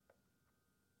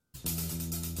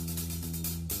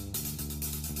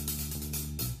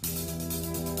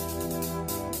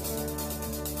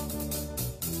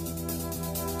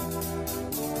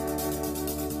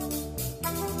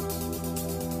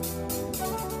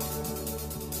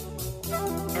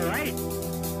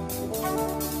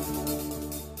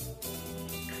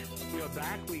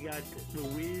got the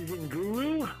Wiz and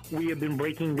Guru. We have been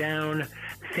breaking down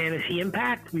fantasy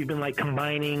impact. We've been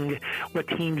combining what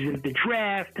teams did the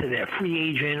draft to their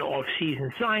free agent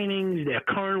off-season signings, their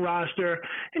current roster,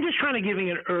 and just trying to giving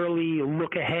an early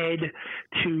look ahead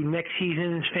to next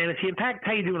season's fantasy impact.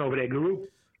 How you doing over there, Guru?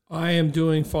 I am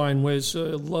doing fine, Wiz.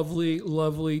 Lovely,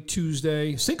 lovely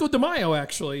Tuesday. Cinco de Mayo,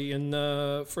 actually, and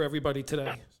for everybody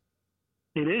today.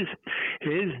 It is.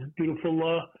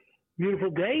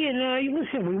 Beautiful day. And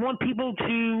listen, we want people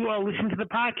to listen to the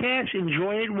podcast,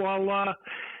 enjoy it while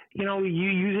you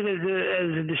use it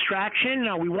as a distraction.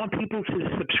 We want people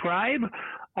to subscribe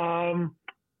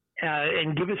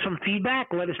and give us some feedback.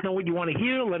 Let us know what you want to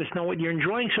hear. Let us know what you're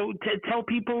enjoying. So tell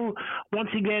people once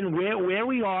again where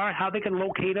we are, how they can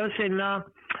locate us, and how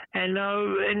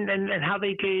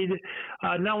they could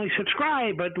not only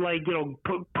subscribe but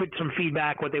put some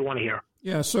feedback what they want to hear.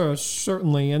 Yeah, sir,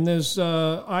 certainly. And there's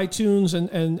iTunes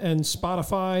and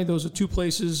Spotify. Those are two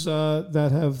places that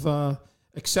have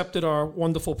accepted our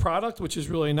wonderful product, which is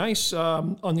really nice.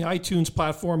 On the iTunes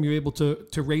platform, you're able to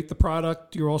rate the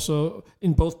product. You're also,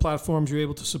 in both platforms, you're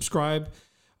able to subscribe.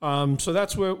 So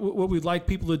that's what we'd like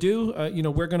people to do.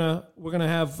 We're gonna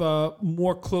have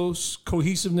more close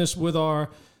cohesiveness with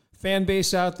our fan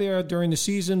base out there during the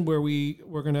season, where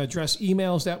we're going to address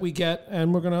emails that we get,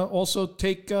 and we're going to also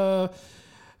take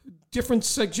different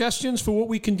suggestions for what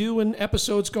we can do in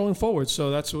episodes going forward. So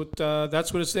that's what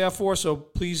it's there for. So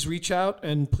please reach out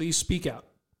and please speak out.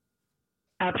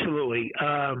 Absolutely.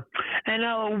 And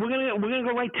we're gonna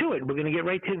go right to it. We're gonna get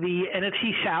right to the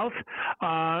NFC South,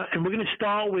 and we're gonna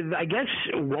start with, I guess,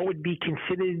 what would be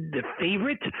considered the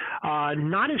favorite.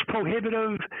 Not as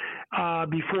prohibitive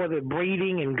before the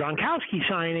Brading and Gronkowski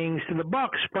signings to the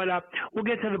Bucs, but we'll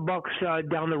get to the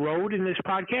Bucs down the road in this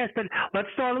podcast. But let's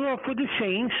start off with the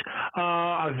Saints,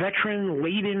 a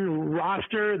veteran-laden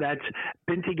roster that's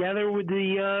been together with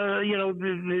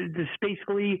the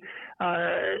basically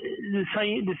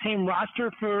the same roster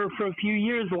for a few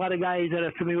years. A lot of guys that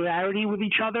have familiarity with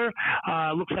each other.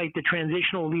 Looks like the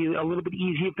transition will be a little bit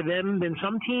easier for them than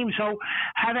some teams. So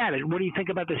have at it. What do you think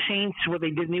about the Saints, what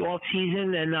they did in the off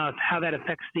season, and how that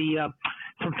affects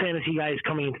some fantasy guys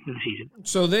coming into the season?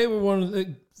 So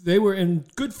they were in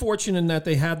good fortune in that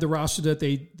they had the roster that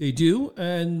they do,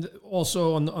 and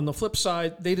also on the flip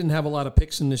side, they didn't have a lot of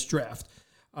picks in this draft.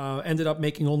 Ended up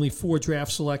making only 4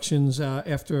 draft selections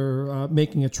after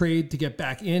making a trade to get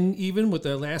back in, even with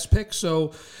the last pick.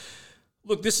 So,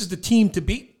 look, this is the team to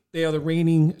beat. They are the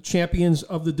reigning champions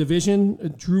of the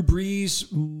division. Drew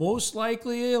Brees, most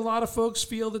likely, a lot of folks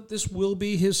feel that this will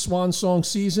be his swan song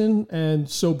season, and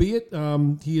so be it.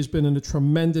 He has been a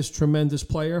tremendous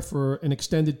player for an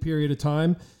extended period of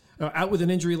time. Out with an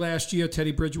injury last year,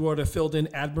 Teddy Bridgewater filled in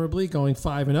admirably, going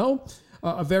 5-0.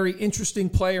 A very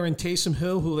interesting player in Taysom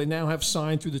Hill, who they now have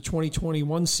signed through the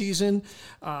 2021 season.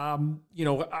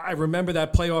 I remember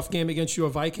that playoff game against your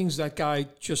Vikings. That guy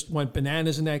just went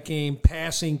bananas in that game,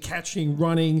 passing, catching,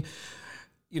 running.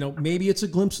 Maybe it's a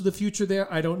glimpse of the future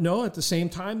there. I don't know. At the same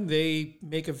time, they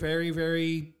make a very,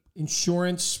 very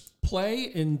insurance play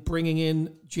in bringing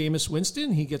in Jameis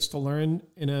Winston. He gets to learn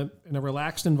in a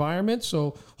relaxed environment.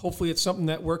 So hopefully it's something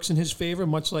that works in his favor,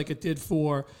 much like it did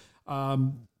for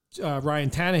Ryan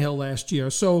Tannehill last year.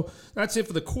 So that's it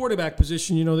for the quarterback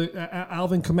position.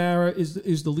 Alvin Kamara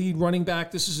is the lead running back.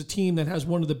 This is a team that has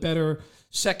one of the better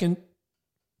second,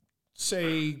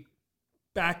 say,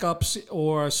 backups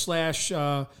or /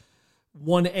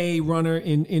 1A runner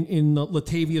in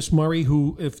Latavius Murray,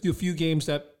 who a few games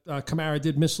that Kamara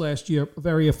did miss last year, a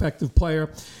very effective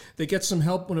player. They get some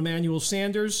help with Emmanuel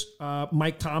Sanders.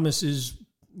 Mike Thomas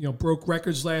broke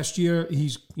records last year.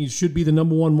 He should be the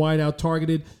number 1 wideout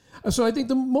targeted. So I think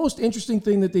the most interesting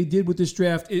thing that they did with this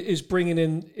draft is bringing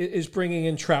in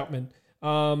Troutman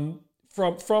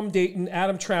from Dayton.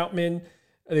 Adam Troutman.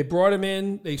 They brought him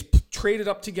in. They traded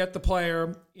up to get the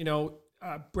player.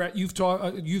 Brett, you've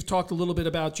talked a little bit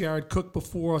about Jared Cook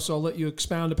before, so I'll let you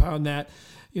expound upon that.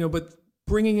 But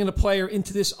bringing in a player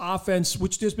into this offense,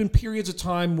 which there's been periods of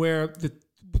time where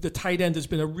the tight end has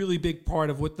been a really big part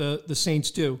of what the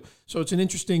Saints do. So it's an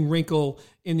interesting wrinkle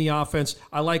in the offense.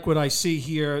 I like what I see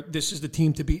here. This is the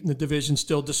team to beat in the division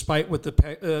still, despite what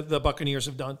the Buccaneers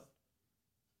have done.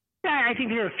 Yeah, I think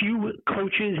there are a few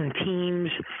coaches and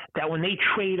teams that when they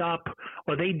trade up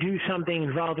or they do something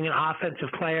involving an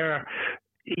offensive player,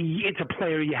 it's a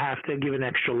player you have to give an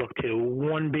extra look to.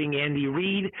 One being Andy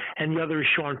Reid, and the other is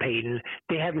Sean Payton.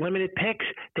 They had limited picks.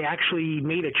 They actually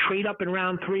made a trade up in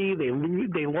round 3.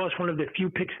 They lost one of the few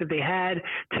picks that they had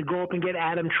to go up and get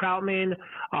Adam Troutman.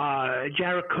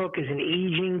 Jared Cook is an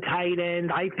aging tight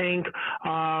end, I think,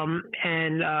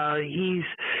 and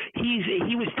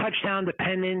he was touchdown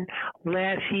dependent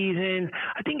last season.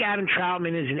 I think Adam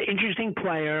Troutman is an interesting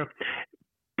player,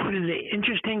 put in an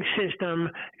interesting system,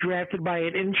 drafted by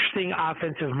an interesting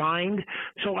offensive mind.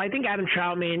 So I think Adam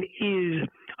Troutman is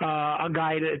a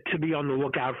guy to be on the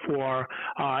lookout for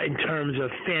in terms of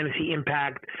fantasy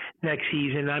impact next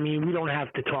season. I mean, we don't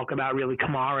have to talk about really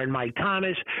Kamara and Mike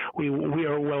Thomas. We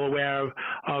are well aware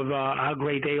of how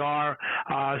great they are.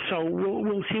 So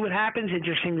we'll see what happens.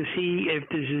 Interesting to see if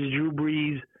this is Drew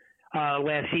Brees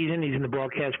last season. He's in the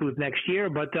broadcast booth next year.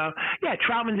 But,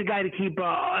 Troutman's a guy to keep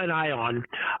an eye on.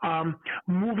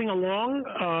 Moving along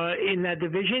in that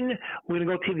division, we're going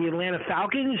to go to the Atlanta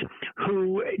Falcons,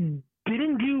 who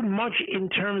didn't do much in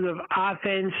terms of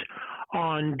offense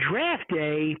on draft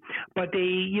day, but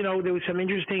there was some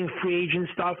interesting free agent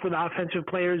stuff with offensive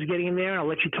players getting in there. I'll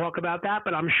let you talk about that,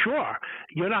 but I'm sure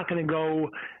you're not going to go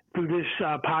through this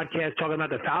podcast talking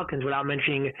about the Falcons without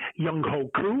mentioning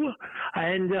Younghoe Koo.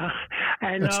 And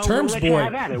that's Term's we'll let boy. you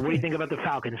have at it. What do you think about the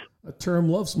Falcons? Term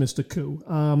loves Mr. Koo.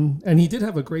 And he did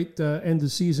have a great end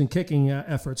of season kicking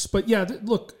efforts. But yeah,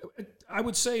 look, I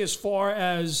would say as far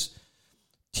as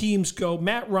teams go,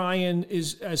 Matt Ryan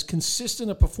is as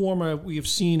consistent a performer we have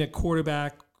seen at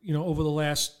quarterback, over the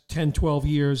last 10, 12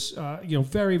 years.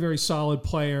 Very, very solid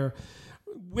player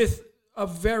with a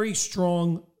very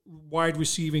strong wide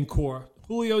receiving core.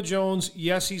 Julio Jones,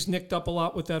 yes, he's nicked up a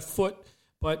lot with that foot,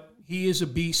 but he is a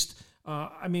beast.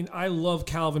 I love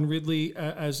Calvin Ridley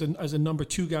as a number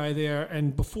 2 guy there.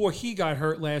 And before he got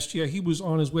hurt last year, he was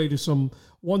on his way to some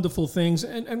wonderful things.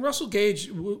 And Russell Gage,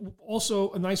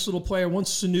 also a nice little player.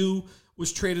 Once Sanu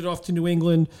was traded off to New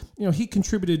England, he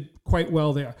contributed quite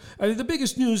well there. The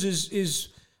biggest news is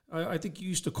I think you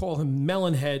used to call him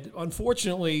Melonhead.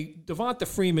 Unfortunately, Devonta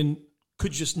Freeman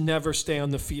could just never stay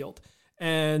on the field.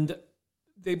 And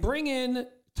they bring in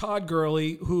Todd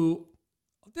Gurley, who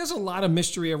there's a lot of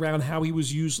mystery around how he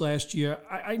was used last year.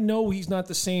 I know he's not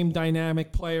the same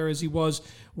dynamic player as he was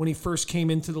when he first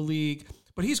came into the league,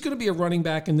 but he's going to be a running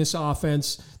back in this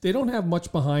offense. They don't have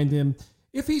much behind him.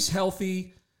 If he's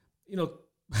healthy,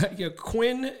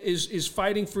 Quinn is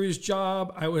fighting for his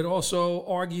job. I would also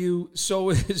argue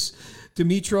so is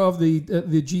Dimitrov,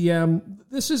 the GM.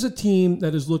 This is a team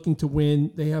that is looking to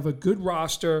win. They have a good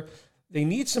roster. They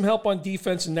need some help on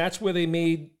defense, and that's where they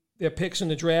made their picks in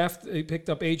the draft. They picked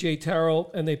up A.J. Terrell,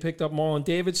 and they picked up Marlon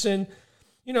Davidson.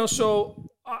 So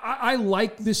I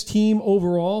like this team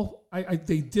overall.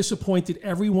 They disappointed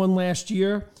everyone last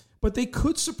year, but they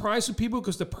could surprise some people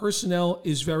because the personnel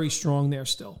is very strong there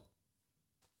still.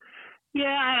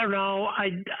 Yeah, I don't know.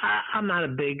 I'm not a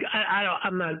big.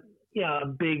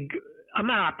 I'm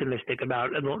not optimistic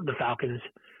about the Falcons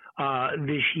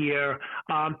this year.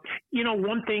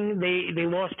 One thing they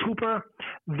lost Tooper.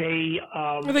 They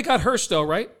got Hurst though,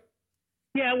 right?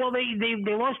 Yeah, well, they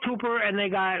lost Tooper and they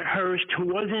got Hurst,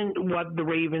 who wasn't what the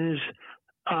Ravens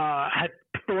had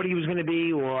thought he was going to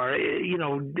be, or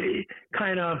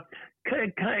kind of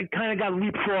got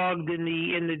leapfrogged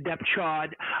in the depth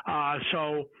chart.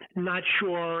 So not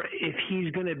sure if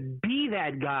he's going to be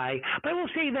that guy. But I will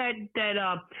say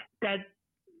that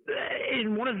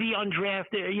in one of the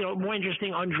undrafted, more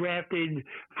interesting undrafted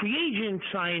free agent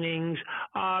signings,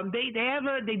 they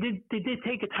did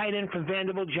take a tight end from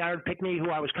Vanderbilt, Jared Pickney, who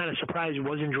I was kind of surprised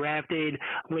wasn't drafted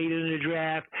later in the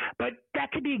draft. But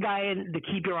that could be a guy to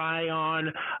keep your eye on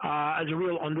as a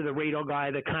real under the radar guy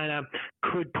that kind of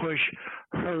could push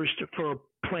Hurst for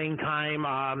playing time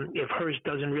if Hurst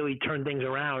doesn't really turn things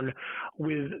around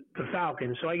with the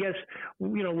Falcons. So I guess,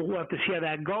 we'll have to see how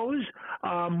that goes.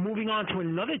 Moving on to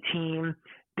another team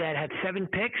that had 7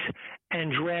 picks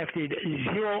and drafted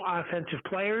 0 offensive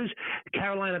players. The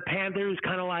Carolina Panthers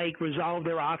kind of resolved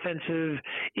their offensive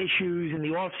issues in the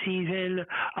offseason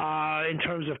in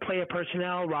terms of player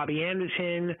personnel. Robbie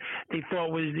Anderson, they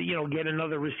thought was, get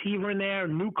another receiver in there,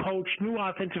 new coach, new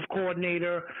offensive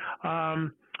coordinator.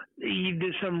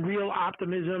 There's some real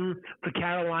optimism for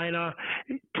Carolina.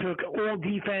 Took all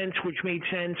defense, which made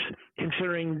sense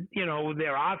considering,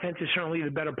 their offense is certainly the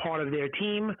better part of their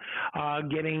team.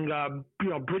 Getting,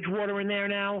 Bridgewater in there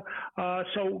now.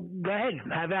 So go ahead,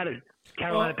 have at it.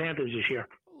 Carolina Panthers this year.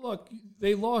 Look,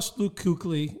 they lost Luke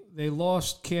Kuechly, they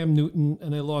lost Cam Newton,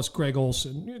 and they lost Greg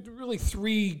Olsen. Really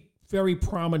 3 very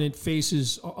prominent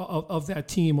faces of that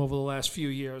team over the last few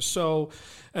years. So,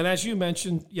 and as you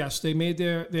mentioned, yes, they made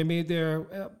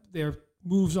their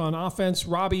moves on offense.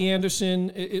 Robbie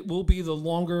Anderson, it will be the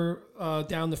longer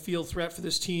down the field threat for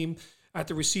this team at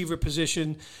the receiver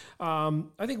position.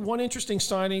 I think one interesting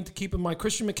signing to keep in mind,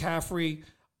 Christian McCaffrey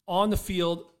on the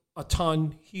field a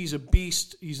ton. He's a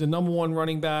beast. He's the number one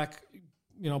running back,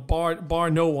 bar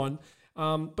no one.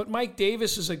 But Mike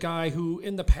Davis is a guy who,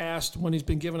 in the past, when he's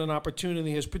been given an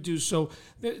opportunity, has produced. So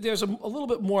there's a little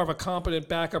bit more of a competent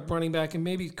backup running back, and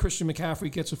maybe Christian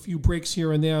McCaffrey gets a few breaks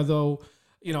here and there, though.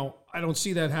 I don't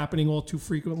see that happening all too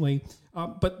frequently.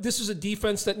 But this is a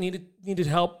defense that needed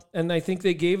help, and I think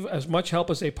they gave as much help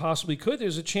as they possibly could.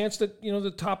 There's a chance that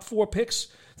the top 4 picks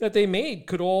that they made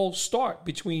could all start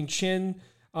between Chin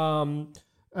and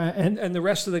the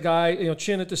rest of the guy.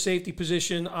 Chin at the safety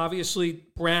position, obviously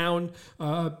Brown,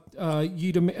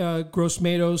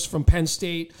 Gross-Matos from Penn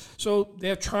State. So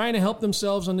they're trying to help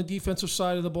themselves on the defensive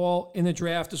side of the ball in the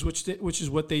draft, which is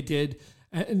what they did.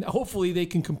 And hopefully they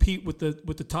can compete with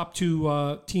the top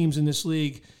 2 teams in this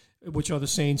league, which are the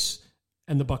Saints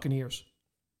and the Buccaneers.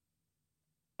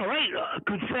 All right,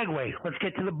 good segue. Let's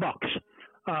get to the Bucs.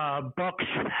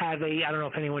 Bucs have I don't know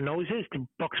if anyone knows this, the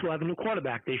Bucs will have a new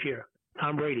quarterback this year,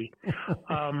 Tom Brady.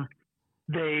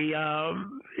 They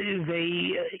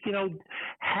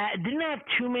didn't have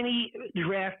too many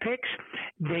draft picks.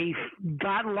 They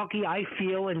got lucky, I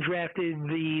feel, and drafted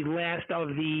the last of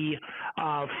the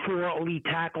 4 elite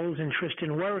tackles in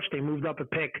Tristan Wirfs. They moved up a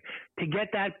pick to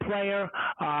get that player.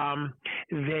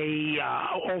 They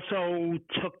also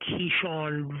took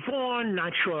Keyshawn Vaughn.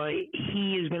 Not sure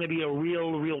he is going to be a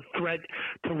real threat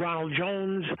to Ronald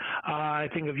Jones. I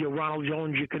think if you're Ronald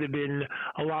Jones, you could have been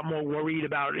a lot more worried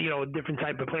about a different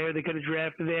type of player they could have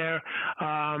drafted there.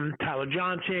 Tyler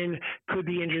Johnson could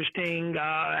be interesting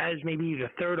as maybe the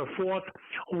 3rd or 4th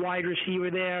wide receiver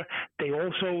there. They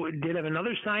also did have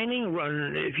another signing.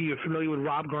 If you're familiar with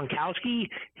Rob Gronkowski,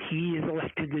 he is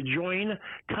elected to join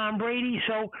Tom Brady.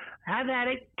 So have at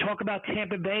it. Talk about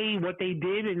Tampa Bay, what they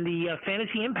did, and the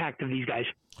fantasy impact of these guys.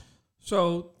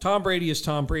 So Tom Brady is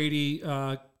Tom Brady.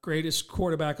 Greatest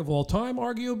quarterback of all time,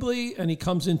 arguably, and he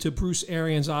comes into Bruce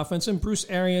Arians' offense. And Bruce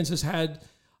Arians has had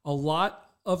a lot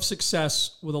of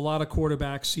success with a lot of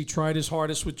quarterbacks. He tried his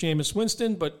hardest with Jameis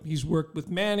Winston, but he's worked with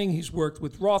Manning. He's worked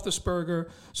with Roethlisberger.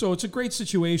 So it's a great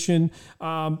situation.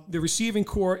 The receiving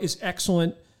core is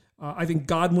excellent. I think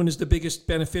Godwin is the biggest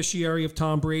beneficiary of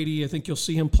Tom Brady. I think you'll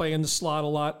see him play in the slot a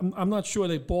lot. I'm not sure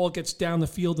the ball gets down the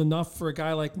field enough for a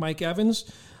guy like Mike Evans,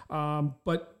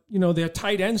 but they're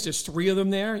tight ends. There's 3 of them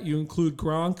there. You include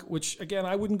Gronk, which, again,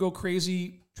 I wouldn't go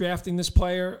crazy drafting this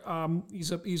player.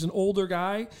 He's an older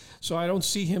guy, so I don't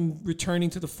see him returning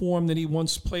to the form that he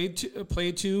once played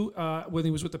to when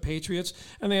he was with the Patriots.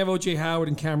 And they have O.J. Howard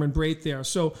and Cameron Brate there.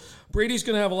 So Brady's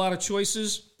going to have a lot of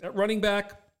choices at running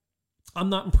back. I'm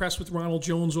not impressed with Ronald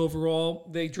Jones overall.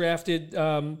 They drafted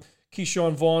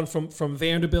Keyshawn Vaughn from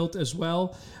Vanderbilt as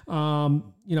well.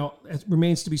 It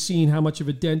remains to be seen how much of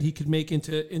a dent he could make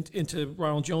into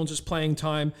Ronald Jones's playing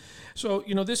time. So,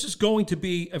 this is going to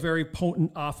be a very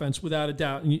potent offense without a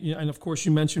doubt. And of course,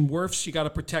 you mentioned Wirfs. You got to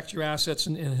protect your assets,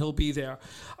 and he'll be there.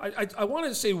 I wanted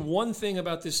to say one thing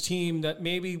about this team that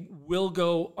maybe will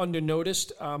go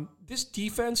undernoticed. This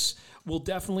defense will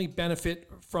definitely benefit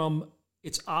from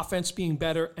its offense being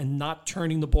better and not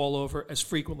turning the ball over as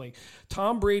frequently.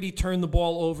 Tom Brady turned the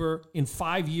ball over in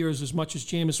 5 years as much as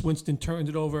Jameis Winston turned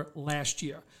it over last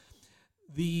year.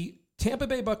 The Tampa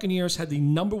Bay Buccaneers had the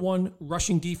number 1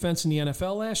 rushing defense in the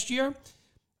NFL last year.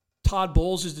 Todd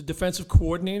Bowles is the defensive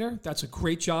coordinator. That's a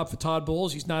great job for Todd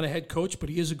Bowles. He's not a head coach, but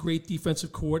he is a great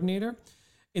defensive coordinator.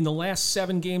 In the last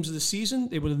 7 games of the season,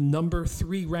 they were the number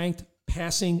 3 ranked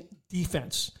passing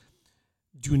defense.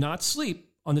 Do not sleep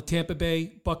on the Tampa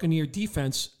Bay Buccaneer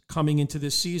defense coming into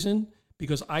this season,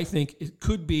 because I think it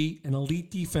could be an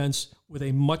elite defense with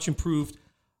a much improved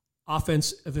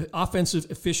offensive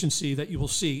efficiency that you will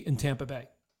see in Tampa Bay.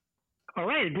 All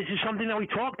right, this is something that we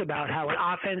talked about, how an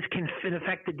offense can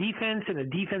affect the defense and a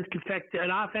defense can affect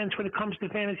an offense when it comes to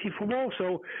fantasy football.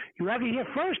 So you have it here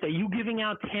first. Are you giving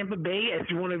out Tampa Bay as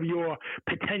one of your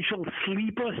potential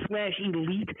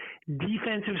sleeper/elite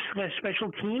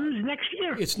defensive/special teams next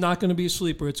year? It's not going to be a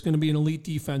sleeper. It's going to be an elite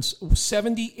defense.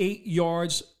 78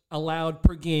 yards allowed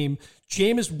per game.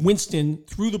 Jameis Winston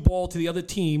threw the ball to the other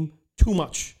team too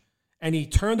much, and he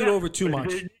turned it over too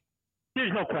much.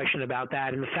 There's no question about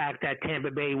that, and the fact that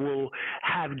Tampa Bay will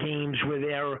have games where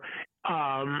they're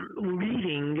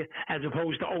leading as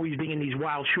opposed to always being in these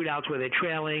wild shootouts where they're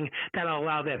trailing. That'll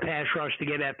allow their pass rush to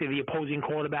get after the opposing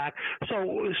quarterback. So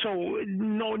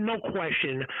no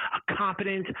question, a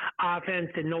competent offense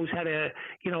that knows how to,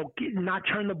 not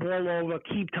turn the ball over,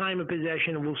 keep time of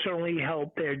possession will certainly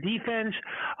help their defense.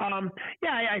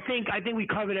 I think we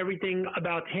covered everything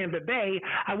about Tampa Bay.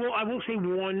 I will say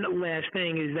one last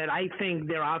thing is that I think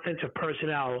their offensive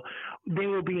personnel, they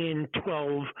will be in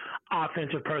 12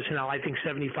 offensive personnel. I think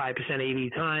 75%,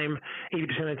 80%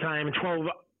 of the time, 12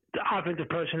 offensive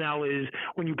personnel is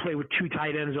when you play with two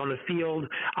tight ends on the field.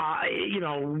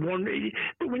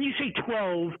 When you say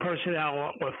 12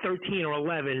 personnel or 13 or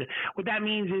 11, what that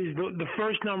means is the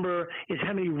first number is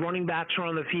how many running backs are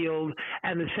on the field,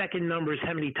 and the second number is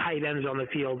how many tight ends on the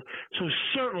field. So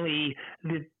certainly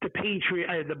the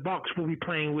Bucs will be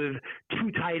playing with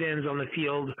two tight ends on the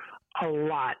field a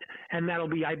lot, and that'll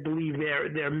be, I believe,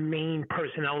 their main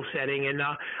personnel setting. And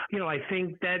I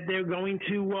think that they're going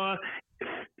to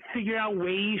figure out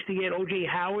ways to get O.J.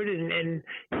 Howard and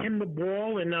him the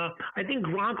ball. And I think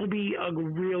Gronk will be a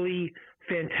really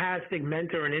fantastic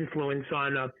mentor and influence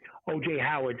on O.J.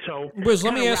 Howard. So, Wiz,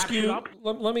 let me ask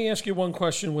you one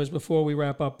question, Wiz, before we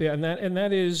wrap up there, and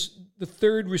that is the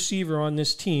third receiver on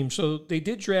this team. So they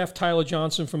did draft Tyler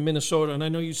Johnson from Minnesota, and I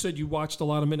know you said you watched a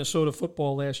lot of Minnesota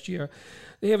football last year.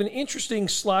 They have an interesting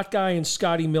slot guy in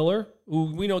Scotty Miller,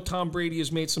 who we know Tom Brady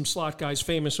has made some slot guys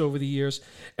famous over the years,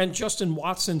 and Justin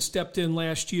Watson stepped in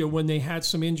last year when they had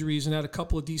some injuries and had a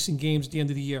couple of decent games at the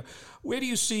end of the year. Who do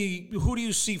you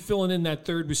see filling in that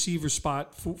third receiver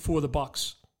spot for the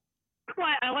Bucs? Well,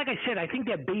 like I said, I think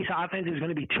their base offense is going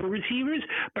to be two receivers,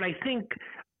 but I think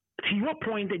to your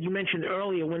point that you mentioned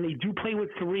earlier, when they do play with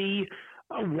three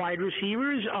wide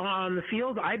receivers on the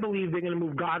field, I believe they're going to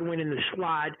move Godwin in the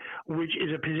slot, which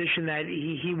is a position that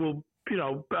he will,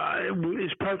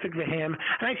 is perfect for him.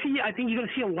 And I think you're going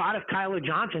to see a lot of Tyler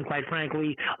Johnson, quite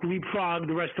frankly, leapfrog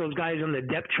the rest of those guys on the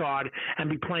depth chart and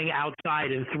be playing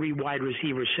outside in three wide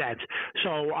receiver sets.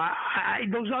 So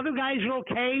those other guys are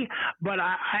okay, but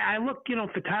I look,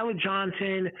 for Tyler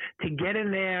Johnson to get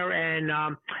in there and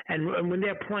when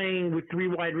they're playing with three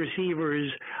wide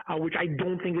receivers, which I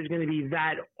don't think is going to be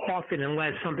that often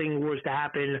unless something was to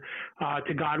happen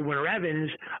to Godwin or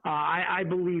Evans, I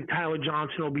believe Tyler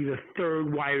Johnson will be the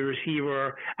third wide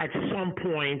receiver at some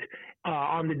point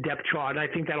on the depth chart. I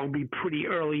think that'll be pretty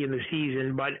early in the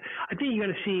season, but I think you're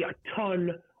going to see a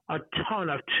ton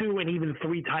of two and even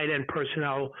three tight end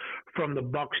personnel from the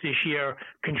Bucs this year,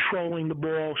 controlling the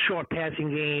ball, short passing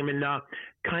game, and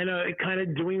kind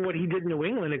of doing what he did in New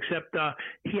England, except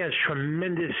he has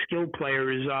tremendous skill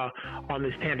players on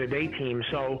this Tampa Bay team.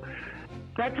 So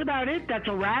that's about it. That's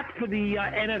a wrap for the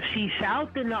NFC South,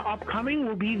 and upcoming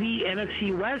will be the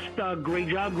NFC West. Great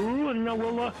job, Guru, and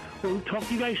we'll talk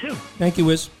to you guys soon. Thank you,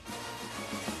 Wiz.